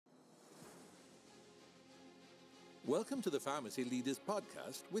Welcome to the Pharmacy Leaders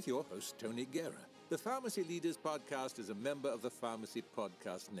Podcast with your host, Tony Guerra. The Pharmacy Leaders Podcast is a member of the Pharmacy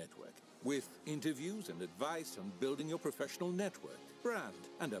Podcast Network, with interviews and advice on building your professional network, brand,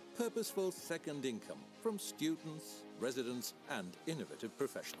 and a purposeful second income from students, residents, and innovative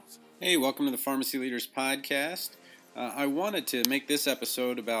professionals. Hey, welcome to the Pharmacy Leaders Podcast. I wanted to make this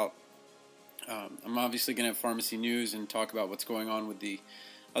episode about, I'm obviously going to have pharmacy news and talk about what's going on with the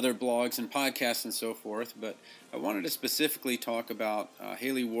other blogs and podcasts and so forth, but I wanted to specifically talk about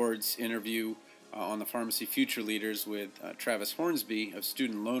Haley Ward's interview on the Pharmacy Future Leaders with Travis Hornsby of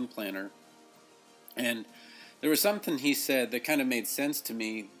Student Loan Planner. And there was something he said that kind of made sense to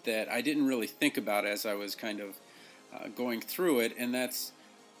me that I didn't really think about as I was kind of going through it, and that's,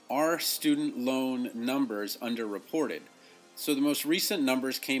 are student loan numbers underreported? So the most recent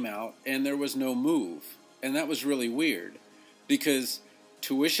numbers came out and there was no move, and that was really weird because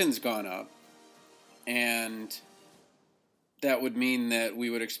tuition's gone up, and that would mean that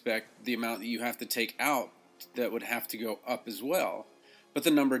we would expect the amount that you have to take out that would have to go up as well. But the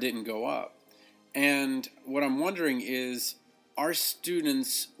number didn't go up. And what I'm wondering is,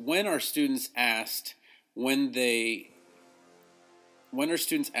 when are students asked what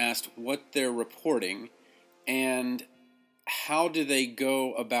they're reporting, and how do they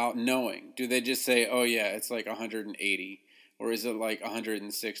go about knowing? Do they just say, oh yeah, it's like 180? Or is it like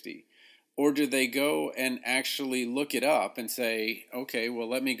 160? Or do they go and actually look it up and say, okay, well,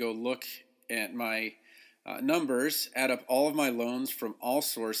 let me go look at my numbers, add up all of my loans from all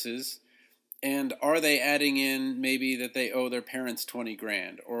sources, and are they adding in maybe that they owe their parents 20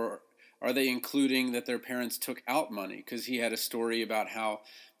 grand? Or are they including that their parents took out money? Because he had a story about how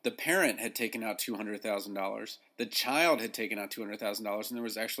the parent had taken out $200,000, the child had taken out $200,000, and there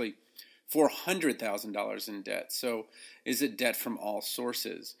was actually $400,000 in debt. So is it debt from all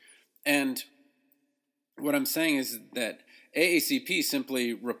sources? And what I'm saying is that AACP is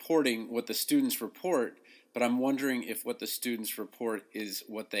simply reporting what the students report, but I'm wondering if what the students report is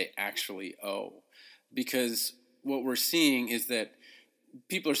what they actually owe. Because what we're seeing is that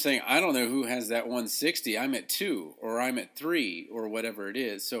people are saying, I don't know who has that 160. I'm at 2, or I'm at 3, or whatever it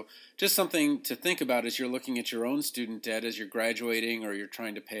is. So just something to think about as you're looking at your own student debt as you're graduating or you're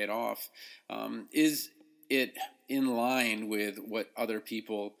trying to pay it off. Is it in line with what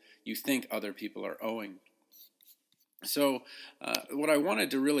you think other people are owing? So what I wanted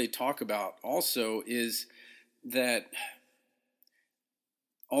to really talk about also is that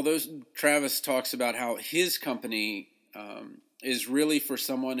although Travis talks about how his company is really for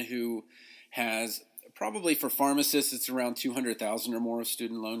someone who has, probably for pharmacists, it's around $200,000 or more of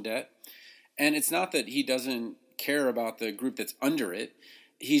student loan debt. And it's not that he doesn't care about the group that's under it.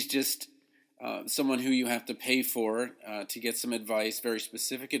 He's just someone who you have to pay for to get some advice, very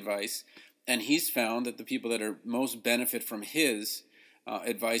specific advice. And he's found that the people that are most benefit from his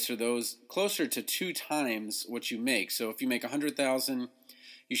advice are those closer to 2 times what you make. So if you make $100,000,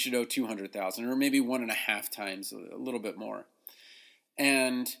 you should owe $200,000, or maybe 1.5 times, a little bit more.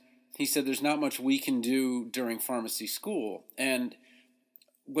 And he said there's not much we can do during pharmacy school. And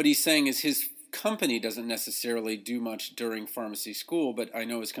what he's saying is his company doesn't necessarily do much during pharmacy school, but I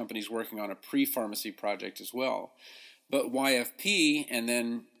know his company's working on a pre-pharmacy project as well. But YFP and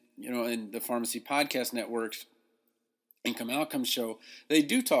then, in the Pharmacy Podcast Network's Income Outcomes Show, they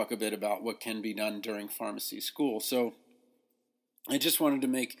do talk a bit about what can be done during pharmacy school. So I just wanted to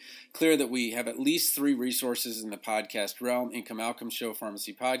make clear that we have at least 3 resources in the podcast realm: Income Outcomes Show,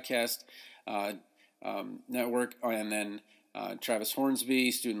 Pharmacy Podcast Network, and then Travis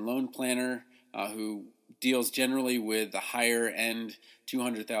Hornsby, Student Loan Planner, who deals generally with the higher end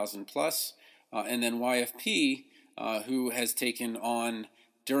 200,000 plus, and then YFP, who has taken on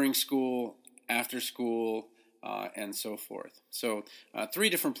during school, after school, and so forth. So 3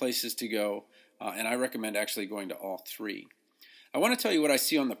 different places to go, and I recommend actually going to all 3. I want to tell you what I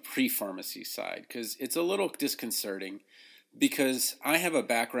see on the pre-pharmacy side, because it's a little disconcerting, because I have a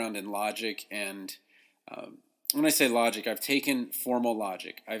background in logic, and when I say logic, I've taken formal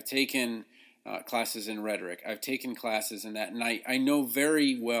logic. I've taken classes in rhetoric. I've taken classes in that, and I know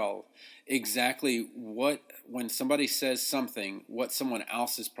very well exactly when somebody says something, what someone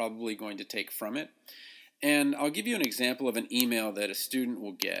else is probably going to take from it. And I'll give you an example of an email that a student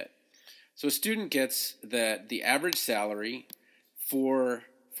will get. So a student gets that the average salary for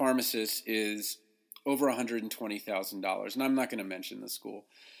pharmacists is over $120,000, and I'm not going to mention the school.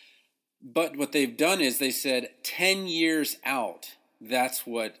 But what they've done is they said 10 years out, that's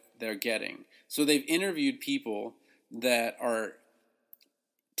what they're getting. So they've interviewed people that are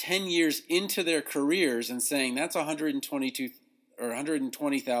 10 years into their careers and saying that's 122 or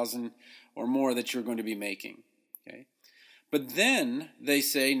 120,000 or more that you're going to be making. Okay. But then they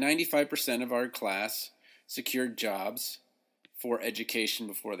say 95% of our class secured jobs for education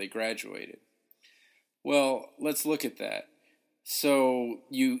before they graduated. Well, let's look at that. So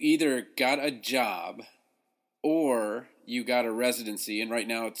you either got a job or you got a residency, and right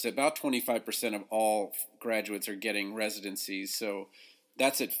now it's about 25% of all graduates are getting residencies, so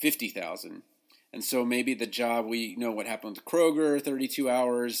that's at 50,000. And so maybe the job, we know what happened with Kroger, 32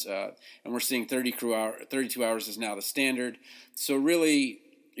 hours, and we're seeing 32 hours is now the standard. So really,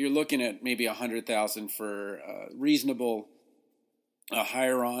 you're looking at maybe 100,000 for reasonable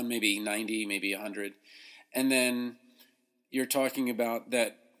hire on, maybe 90, maybe 100. And then you're talking about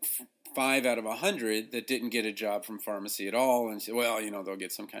that 5 out of 100 that didn't get a job from pharmacy at all and say, well, they'll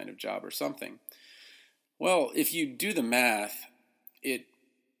get some kind of job or something. Well, if you do the math, it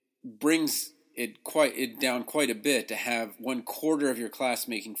brings it down quite a bit to have 1/4 of your class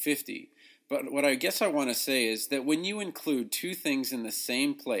making 50. But what I guess I want to say is that when you include two things in the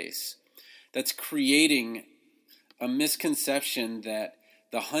same place, that's creating a misconception that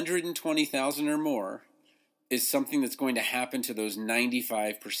the 120,000 or more is something that's going to happen to those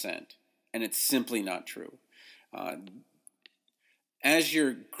 95%, and it's simply not true. As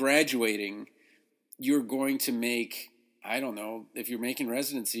you're graduating, you're going to make, I don't know, if you're making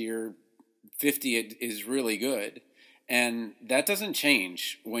residency or 50, it is really good. And that doesn't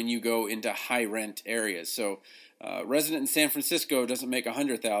change when you go into high rent areas. So a resident in San Francisco doesn't make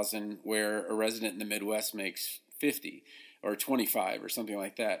 100,000 where a resident in the Midwest makes 50 or 25 or something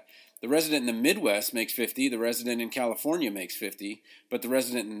like that. The resident in the Midwest makes 50, the resident in California makes 50, but the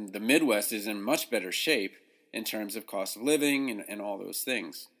resident in the Midwest is in much better shape in terms of cost of living and all those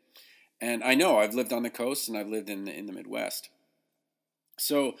things. And I know I've lived on the coast and I've lived in the Midwest.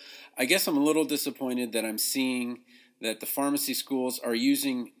 So I guess I'm a little disappointed that I'm seeing that the pharmacy schools are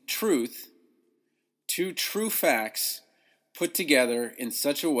using two true facts put together in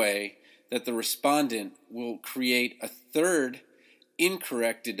such a way that the respondent will create a third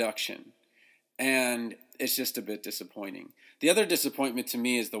incorrect deduction. And it's just a bit disappointing. The other disappointment to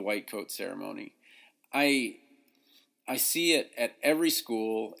me is the white coat ceremony. I see it at every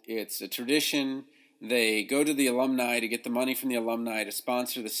school. It's a tradition. They go to the alumni to get the money from the alumni to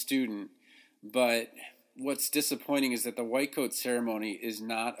sponsor the student. But what's disappointing is that the white coat ceremony is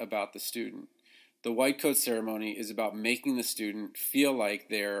not about the student. The white coat ceremony is about making the student feel like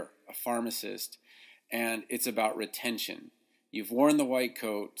they're a pharmacist, and it's about retention. You've worn the white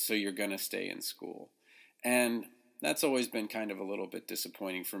coat, so you're going to stay in school. And that's always been kind of a little bit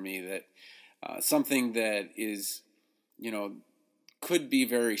disappointing for me, that something that is, could be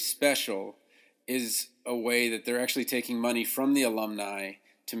very special is a way that they're actually taking money from the alumni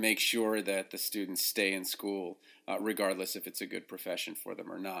to make sure that the students stay in school, regardless if it's a good profession for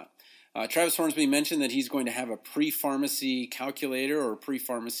them or not. Travis Hornsby mentioned that he's going to have a pre-pharmacy calculator or a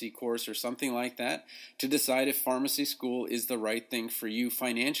pre-pharmacy course or something like that to decide if pharmacy school is the right thing for you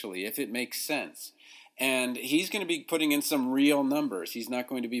financially, if it makes sense. And he's going to be putting in some real numbers. He's not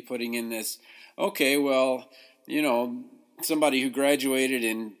going to be putting in this, okay, well, somebody who graduated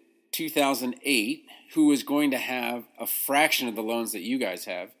in 2008 who is going to have a fraction of the loans that you guys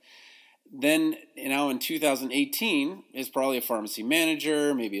have, then now in 2018 is probably a pharmacy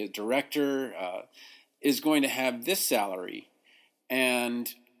manager, maybe a director, is going to have this salary.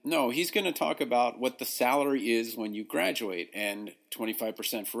 And no, he's going to talk about what the salary is when you graduate, and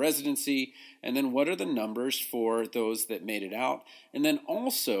 25% for residency, and then what are the numbers for those that made it out. And then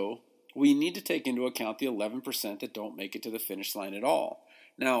also, we need to take into account the 11% that don't make it to the finish line at all.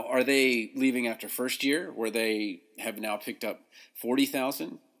 Now, are they leaving after first year, where they have now picked up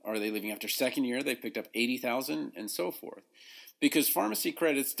 40,000? Are they leaving after second year? They picked up 80,000 and so forth. Because pharmacy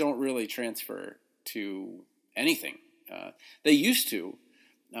credits don't really transfer to anything. They used to.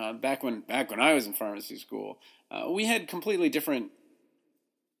 Back when I was in pharmacy school, we had completely different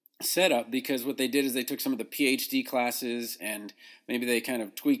setup, because what they did is they took some of the PhD classes and maybe they kind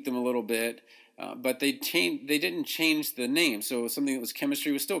of tweaked them a little bit. But they didn't change the name. So something that was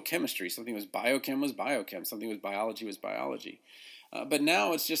chemistry was still chemistry. Something that was biochem was biochem. Something that was biology was biology. But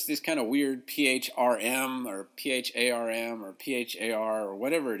now it's just this kind of weird PHRM or PHARM or PHAR or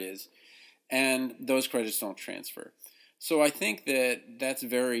whatever it is. And those credits don't transfer. So I think that's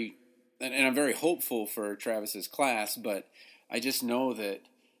very, and I'm very hopeful for Travis's class, but I just know that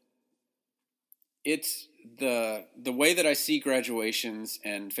it's the way that I see graduations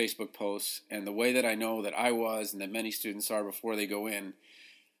and Facebook posts, and the way that I know that I was and that many students are before they go in,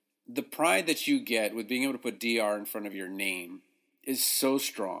 the pride that you get with being able to put DR in front of your name is so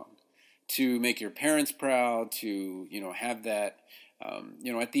strong, to make your parents proud, to have that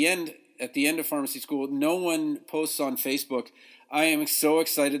At the end of pharmacy school, no one posts on Facebook, "I am so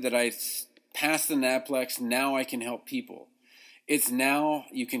excited that I passed the NAPLEX. Now I can help people." It's now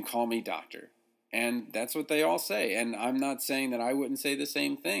you can call me doctor. And that's what they all say. And I'm not saying that I wouldn't say the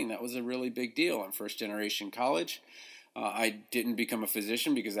same thing. That was a really big deal in first generation college. I didn't become a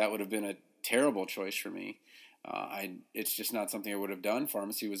physician because that would have been a terrible choice for me. It's just not something I would have done.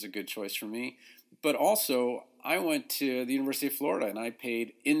 Pharmacy was a good choice for me. But also, I went to the University of Florida and I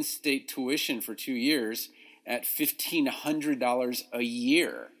paid in-state tuition for 2 years at $1,500 a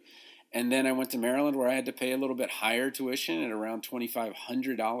year. And then I went to Maryland where I had to pay a little bit higher tuition at around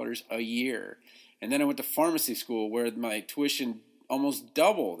 $2,500 a year. And then I went to pharmacy school where my tuition almost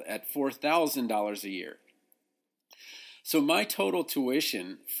doubled at $4,000 a year. So my total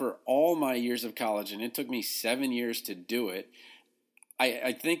tuition for all my years of college, and it took me 7 years to do it,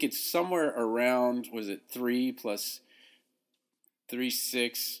 I think it's somewhere around, was it 3 plus 3,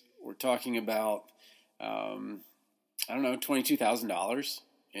 6? We're talking about, $22,000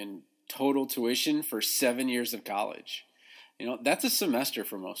 in total tuition for 7 years of college. That's a semester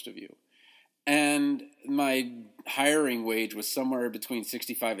for most of you. And my hiring wage was somewhere between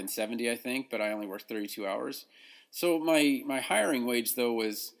 65 and 70, I think, but I only worked 32 hours. So my hiring wage, though,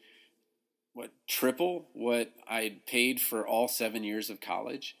 was, triple what I paid for all 7 years of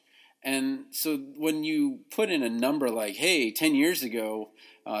college. And so when you put in a number like, hey, 10 years ago,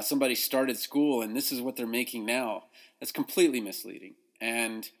 somebody started school and this is what they're making now, that's completely misleading.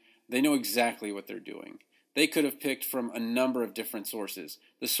 And they know exactly what they're doing. They could have picked from a number of different sources.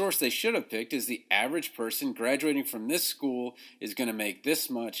 The source they should have picked is the average person graduating from this school is going to make this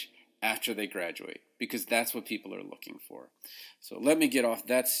much after they graduate, because that's what people are looking for. So let me get off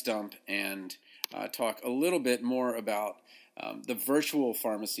that stump and talk a little bit more about the virtual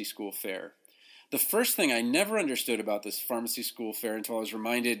pharmacy school fair. The first thing I never understood about this pharmacy school fair until I was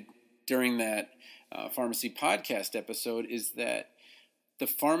reminded during that pharmacy podcast episode is that the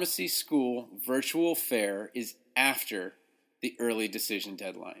pharmacy school virtual fair is after the early decision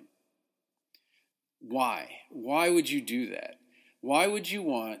deadline. Why? Why would you do that? Why would you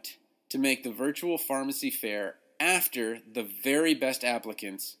want to make the virtual pharmacy fair after the very best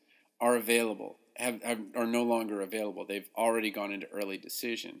applicants are available, are no longer available? They've already gone into early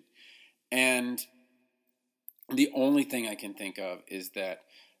decision. And the only thing I can think of is that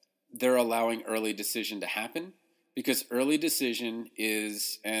they're allowing early decision to happen. Because early decision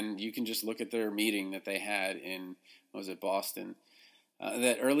is, and you can just look at their meeting that they had in, Boston,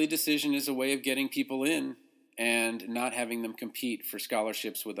 that early decision is a way of getting people in and not having them compete for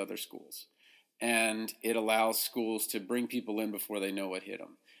scholarships with other schools. And it allows schools to bring people in before they know what hit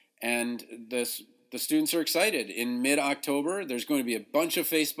them. And the students are excited. In mid-October, there's going to be a bunch of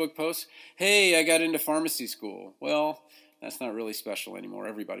Facebook posts. Hey, I got into pharmacy school. Well, that's not really special anymore.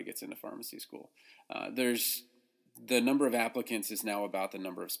 Everybody gets into pharmacy school. The number of applicants is now about the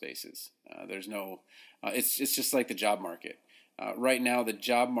number of spaces. It's just like the job market. Right now, the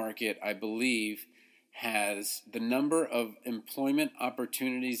job market, I believe, has the number of employment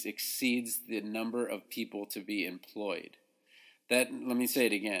opportunities exceeds the number of people to be employed. Let me say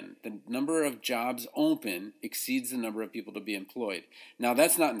it again. The number of jobs open exceeds the number of people to be employed. Now,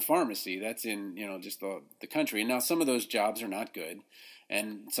 that's not in pharmacy. That's in, just the country. And now some of those jobs are not good,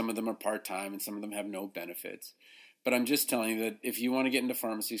 and some of them are part-time, and some of them have no benefits. But I'm just telling you that if you want to get into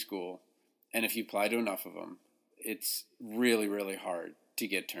pharmacy school, and if you apply to enough of them, it's really, really hard to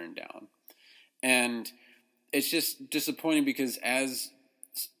get turned down. And it's just disappointing because as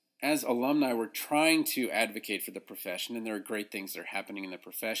alumni, we're trying to advocate for the profession, and there are great things that are happening in the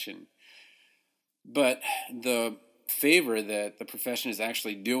profession. But the favor that the profession is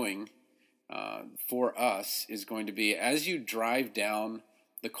actually doing for us is going to be, as you drive down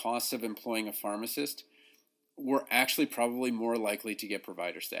the costs of employing a pharmacist, we're actually probably more likely to get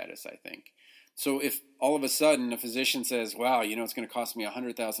provider status, I think. So if all of a sudden a physician says, wow, it's going to cost me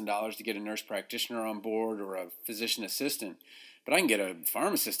 $100,000 to get a nurse practitioner on board or a physician assistant, but I can get a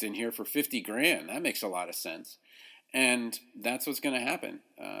pharmacist in here for $50,000. That makes a lot of sense. And that's what's going to happen.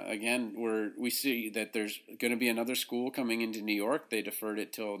 Again, we see that there's going to be another school coming into New York. They deferred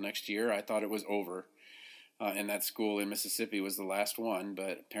it till next year. I thought it was over. And that school in Mississippi was the last one,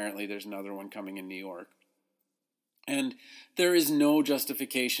 but apparently there's another one coming in New York. And there is no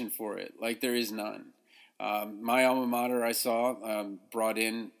justification for it, like there is none. My alma mater, I saw, brought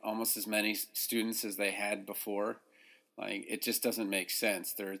in almost as many students as they had before. Like, it just doesn't make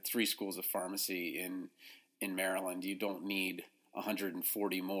sense. There are 3 schools of pharmacy in Maryland. You don't need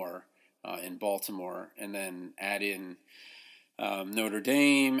 140 more in Baltimore, and then add in Notre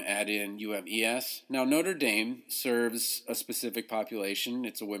Dame, add in UMES. Now, Notre Dame serves a specific population.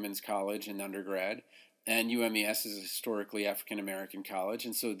 It's a women's college in undergrad, and UMES is a historically African-American college,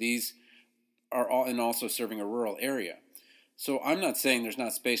 and so these are all, and also serving a rural area. So I'm not saying there's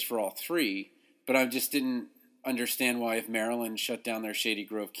not space for all three, but I just didn't understand why, if Maryland shut down their Shady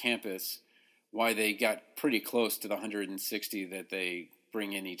Grove campus, why they got pretty close to the 160 that they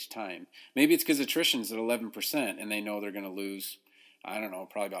bring in each time. Maybe it's because attrition's at 11% and they know they're going to lose, I don't know,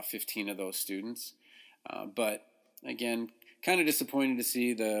 probably about 15 of those students. But again, kind of disappointed to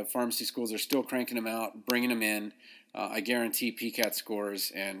see the pharmacy schools are still cranking them out, bringing them in. I guarantee PCAT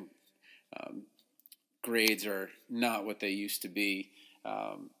scores and grades are not what they used to be.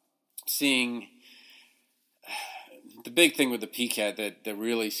 Seeing the big thing with the PCAT that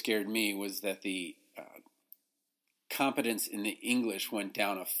really scared me was that the competence in the English went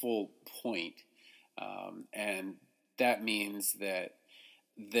down a full point, and that means that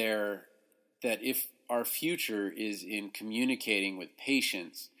if our future is in communicating with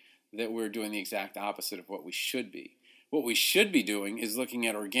patients, that we're doing the exact opposite of what we should be. What we should be doing is looking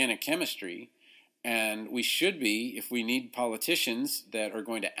at organic chemistry, and we should be, if we need politicians that are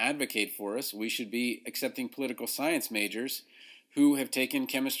going to advocate for us, we should be accepting political science majors who have taken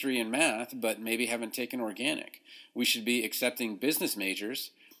chemistry and math but maybe haven't taken organic. We should be accepting business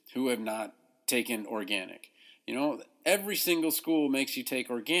majors who have not taken organic. You know, every single school makes you take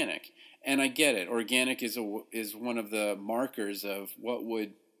organic, and I get it. Organic is one of the markers of what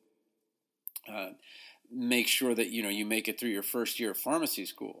would make sure that you make it through your first year of pharmacy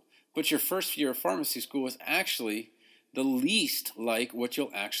school. But your first year of pharmacy school is actually the least like what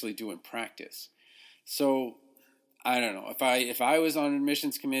you'll actually do in practice. So I don't know, if I was on an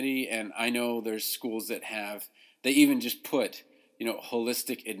admissions committee, and I know there's schools that they even just put,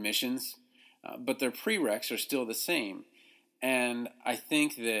 holistic admissions, but their prereqs are still the same. And I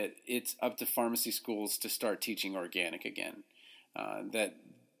think that it's up to pharmacy schools to start teaching organic again. That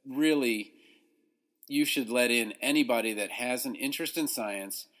really, you should let in anybody that has an interest in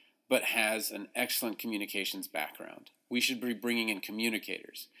science but has an excellent communications background. We should be bringing in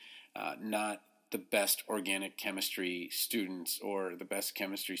communicators, not the best organic chemistry students or the best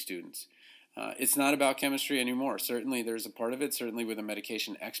chemistry students. It's not about chemistry anymore. Certainly there's a part of it, certainly with the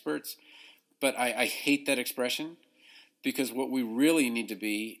medication experts, but I hate that expression, because what we really need to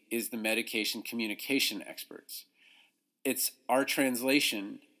be is the medication communication experts. It's our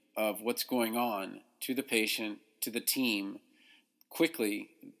translation of what's going on to the patient, to the team,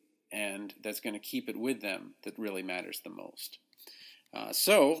 quickly, and that's going to keep it with them that really matters the most.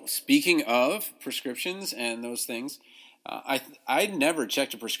 So, speaking of prescriptions and those things, I never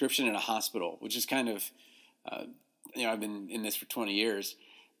checked a prescription in a hospital, which is kind of, I've been in this for 20 years.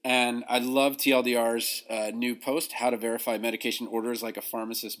 And I love TLDR's new post, How to Verify Medication Orders Like a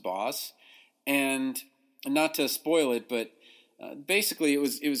Pharmacist Boss. And not to spoil it, but basically it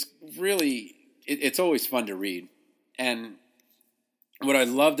was really, it's always fun to read. And what I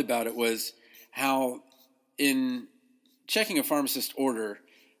loved about it was how in checking a pharmacist order,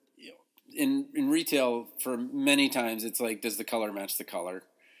 in retail, for many times it's like, does the color match the color?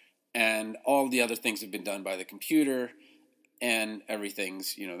 And all the other things have been done by the computer, and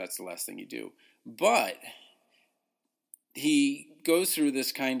everything's, that's the last thing you do. But he goes through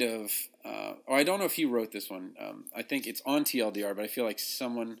this kind of, or I don't know if he wrote this one. I think it's on TLDR, but I feel like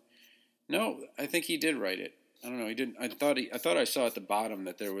I think he did write it. I don't know. He didn't. I thought I saw at the bottom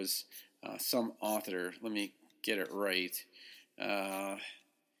that there was some author. Let me get it right.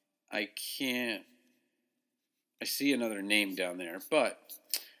 I can't. I see another name down there, but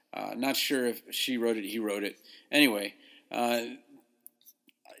not sure if she wrote it. He wrote it anyway. Let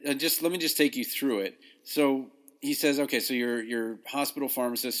me just take you through it. So he says, okay, so you're hospital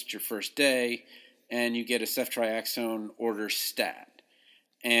pharmacist. It's your first day, and you get a ceftriaxone order stat.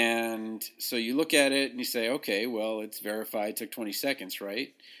 And so you look at it and you say, okay, well, it's verified. It took 20 seconds,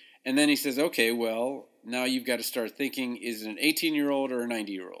 right? And then he says, okay, well, now you've got to start thinking, is it an 18-year-old or a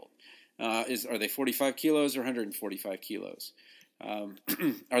 90-year-old? Are they 45 kilos or 145 kilos? Are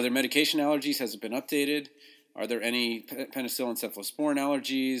there medication allergies? Has it been updated? Are there any penicillin cephalosporin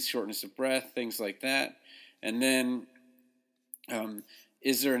allergies, shortness of breath, things like that? And then,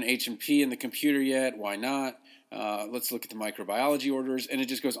 is there an H&P in the computer yet? Why not? Let's look at the microbiology orders, and it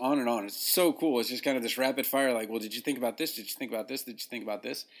just goes on and on. It's so cool. It's just kind of this rapid fire, like, well, did you think about this? Did you think about this? Did you think about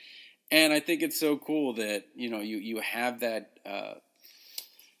this? And I think it's so cool that, you have that,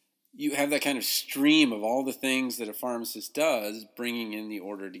 kind of stream of all the things that a pharmacist does, bringing in the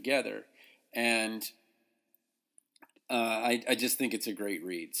order together. And I just think it's a great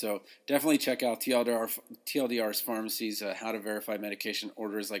read. So definitely check out TLDR's Pharmacy's How to Verify Medication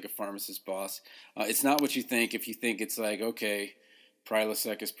Orders Like a Pharmacist Boss. It's not what you think. If you think it's like, okay,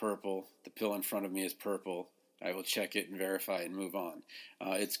 Prilosec is purple, the pill in front of me is purple, I will check it and verify and move on.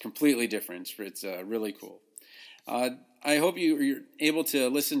 It's completely different. It's really cool. I hope you're able to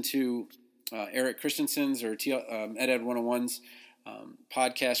listen to Eric Christensen's or EdEd 101's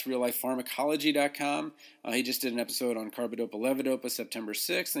podcast, reallifepharmacology.com. He just did an episode on carbidopa levodopa September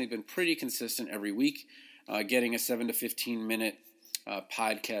 6th, and he's been pretty consistent every week, getting a 7 to 15 minute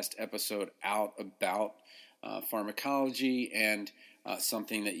podcast episode out about pharmacology and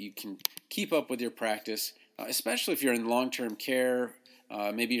something that you can keep up with your practice, especially if you're in long-term care.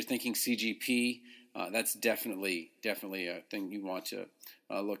 Maybe you're thinking CGP. That's definitely a thing you want to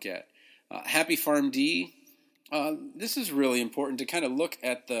look at. Happy PharmD. This is really important to kind of look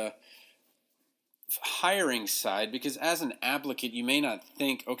at the hiring side, because as an applicant, you may not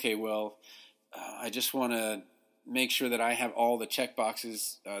think, okay, well, I just want to make sure that I have all the check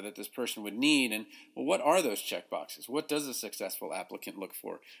boxes that this person would need. And well, what are those check boxes? What does a successful applicant look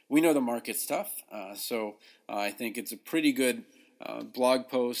for? We know the market's tough, so I think it's a pretty good blog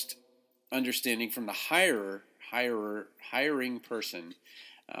post understanding from the hiring person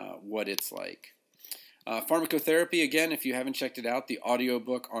what it's like. Pharmacotherapy, again, if you haven't checked it out, the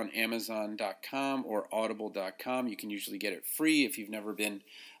audiobook on Amazon.com or Audible.com. You can usually get it free if you've never been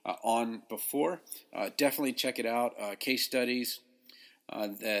on before. Definitely check it out. Case studies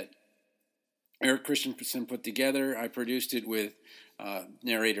that Eric Christensen put together. I produced it with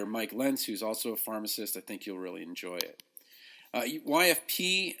narrator Mike Lentz, who's also a pharmacist. I think you'll really enjoy it.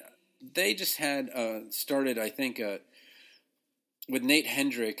 YFP, they just had started, I think, with Nate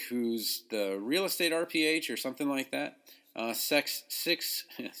Hendrick, who's the real estate RPH or something like that. 6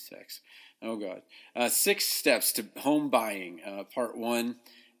 steps to home buying, part 1.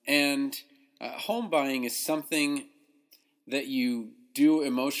 And home buying is something that you do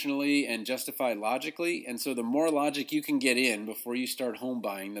emotionally and justify logically. And so the more logic you can get in before you start home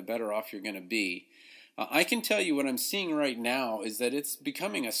buying, the better off you're going to be. I can tell you what I'm seeing right now is that it's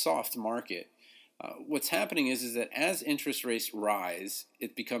becoming a soft market. What's happening is that as interest rates rise,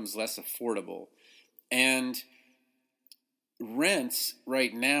 it becomes less affordable. And rents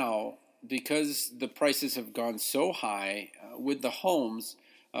right now, because the prices have gone so high with the homes,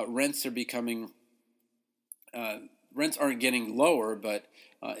 rents are becoming rents aren't getting lower, but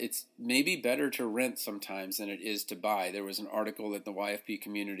it's maybe better to rent sometimes than it is to buy. There was an article in the YFP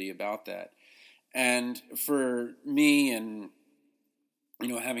community about that. And for me and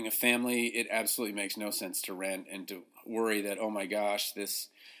having a family, it absolutely makes no sense to rent and to worry that, oh my gosh, this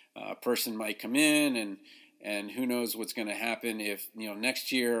person might come in and who knows what's going to happen if,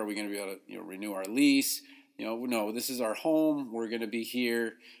 next year are we going to be able to renew our lease? No, this is our home. We're going to be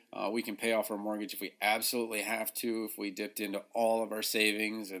here. We can pay off our mortgage if we absolutely have to. If we dipped into all of our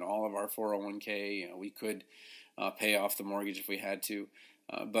savings and all of our 401k, we could pay off the mortgage if we had to.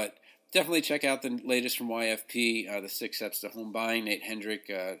 But definitely check out the latest from YFP, the 6 Steps to Home Buying. Nate Hendrick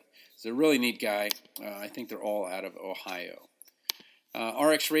is a really neat guy. I think they're all out of Ohio.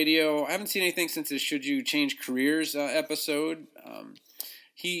 RX Radio, I haven't seen anything since his Should You Change Careers episode.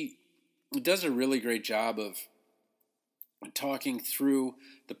 He does a really great job of talking through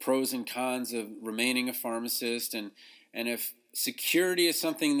the pros and cons of remaining a pharmacist. And if security is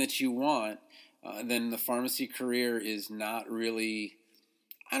something that you want, then the pharmacy career is not really...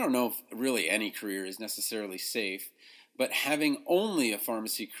 I don't know if really any career is necessarily safe, but having only a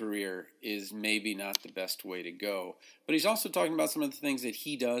pharmacy career is maybe not the best way to go. But he's also talking about some of the things that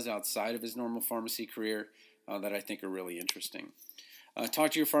he does outside of his normal pharmacy career that I think are really interesting.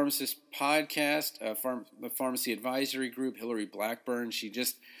 Talk to Your Pharmacist podcast, the Pharmacy Advisory Group, Hillary Blackburn. She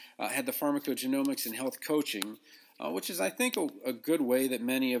just had the pharmacogenomics and health coaching, which is, I think, a good way that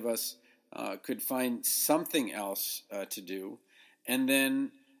many of us could find something else to do. And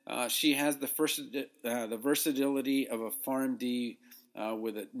then she has the versatility of a PharmD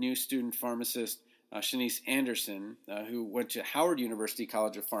with a new student pharmacist, Shanice Anderson, who went to Howard University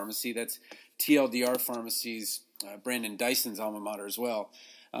College of Pharmacy. That's TLDR Pharmacy's Brandon Dyson's alma mater as well.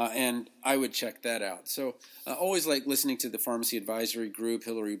 And I would check that out. So always like listening to the Pharmacy Advisory Group,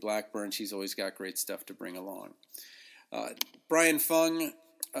 Hillary Blackburn. She's always got great stuff to bring along. Brian Fung,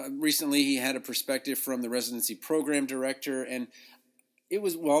 recently he had a perspective from the residency program director, and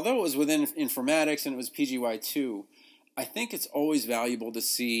although it was within informatics and it was PGY2, I think it's always valuable to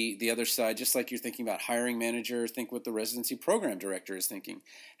see the other side, just like you're thinking about hiring manager, think what the residency program director is thinking.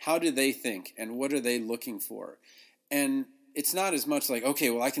 How do they think and what are they looking for? And it's not as much like, okay,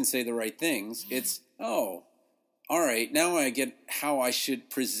 well, I can say the right things. It's, all right, now I get how I should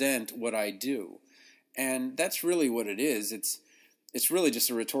present what I do. And that's really what it is. It's really just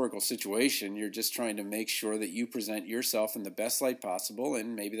a rhetorical situation. You're just trying to make sure that you present yourself in the best light possible,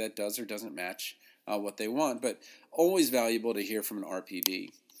 and maybe that does or doesn't match what they want. But always valuable to hear from an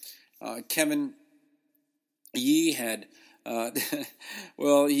RPB. Kevin Yee had,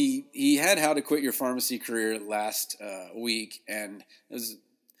 well, he had How to Quit Your Pharmacy Career last week, and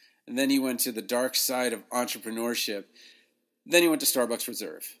then he went to the dark side of entrepreneurship. Then he went to Starbucks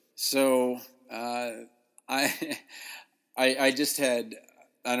Reserve. So I just had,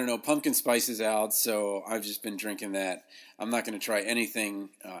 I don't know, pumpkin spices out, so I've just been drinking that. I'm not going to try anything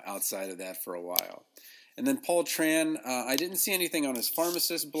outside of that for a while. And then Paul Tran, I didn't see anything on his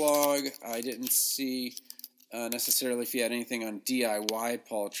pharmacist blog. I didn't see necessarily if he had anything on DIY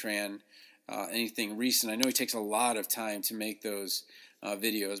Paul Tran, anything recent. I know he takes a lot of time to make those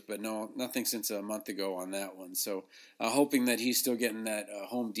videos, but nothing since a month ago on that one. So hoping that he's still getting that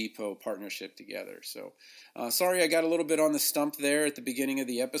Home Depot partnership together. So sorry I got a little bit on the stump there at the beginning of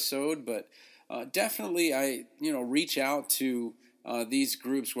the episode, but definitely reach out to these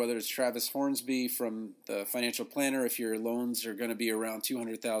groups, whether it's Travis Hornsby from the Financial Planner, if your loans are going to be around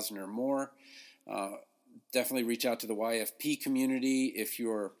 $200,000 or more. Definitely reach out to the YFP community if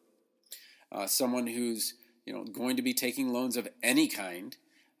you're someone who's going to be taking loans of any kind.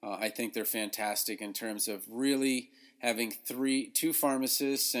 I think they're fantastic in terms of really having two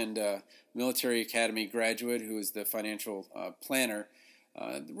pharmacists and a military academy graduate who is the financial planner.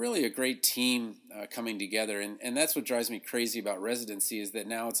 Really a great team coming together. And that's what drives me crazy about residency is that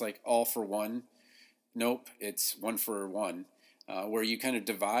now it's like all for one. Nope, it's one for one. Where you kind of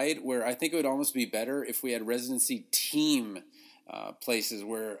divide, where I think it would almost be better if we had residency team places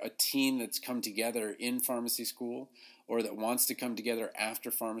where a team that's come together in pharmacy school or that wants to come together after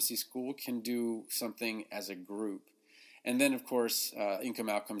pharmacy school can do something as a group. And then, of course, Income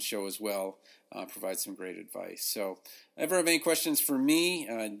Outcomes Show as well provides some great advice. So if you ever have any questions for me,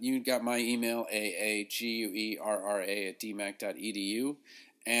 you got my email, aaguerra@dmac.edu.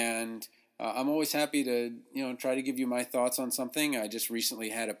 And I'm always happy to try to give you my thoughts on something. I just recently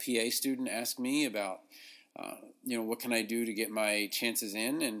had a PA student ask me about what can I do to get my chances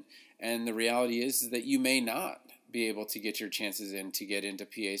in, and the reality is that you may not be able to get your chances in to get into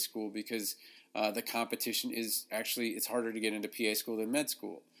PA school because the competition is actually, it's harder to get into PA school than med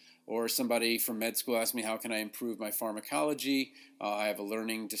school. Or somebody from med school asked me, how can I improve my pharmacology? I have a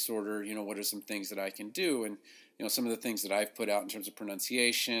learning disorder. What are some things that I can do? And some of the things that I've put out in terms of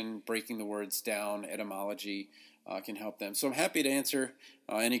pronunciation, breaking the words down, etymology can help them. So I'm happy to answer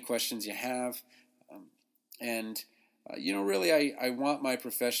any questions you have. Really, I want my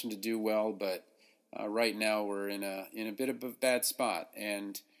profession to do well, but right now we're in a bit of a bad spot.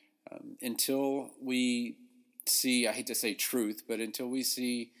 And until we see, I hate to say truth, but until we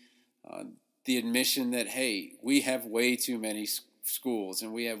see the admission that, hey, we have way too many schools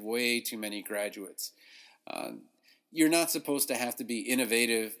and we have way too many graduates. You're not supposed to have to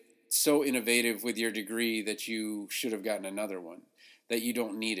be so innovative with your degree that you should have gotten another one, that you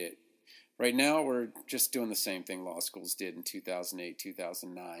don't need it. Right now, we're just doing the same thing law schools did in 2008,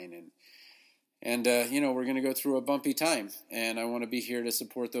 2009, and we're going to go through a bumpy time. And I want to be here to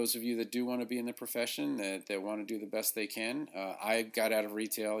support those of you that do want to be in the profession, that want to do the best they can. I got out of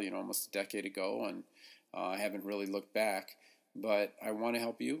retail, almost a decade ago, and I haven't really looked back. But I want to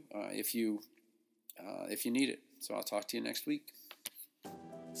help you if you need it. So I'll talk to you next week.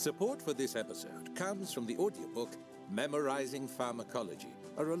 Support for this episode comes from the audiobook Memorizing Pharmacology,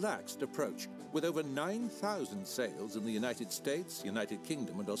 a relaxed approach. With over 9,000 sales in the United States, United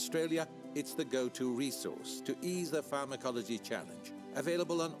Kingdom, and Australia, it's the go-to resource to ease the pharmacology challenge.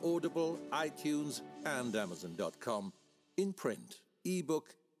 Available on Audible, iTunes, and Amazon.com, in print,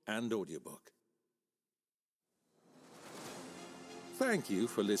 ebook, and audiobook. Thank you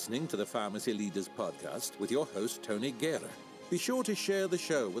for listening to the Pharmacy Leaders Podcast with your host, Tony Guerra. Be sure to share the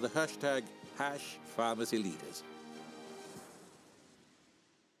show with the hashtag #PharmacyLeaders.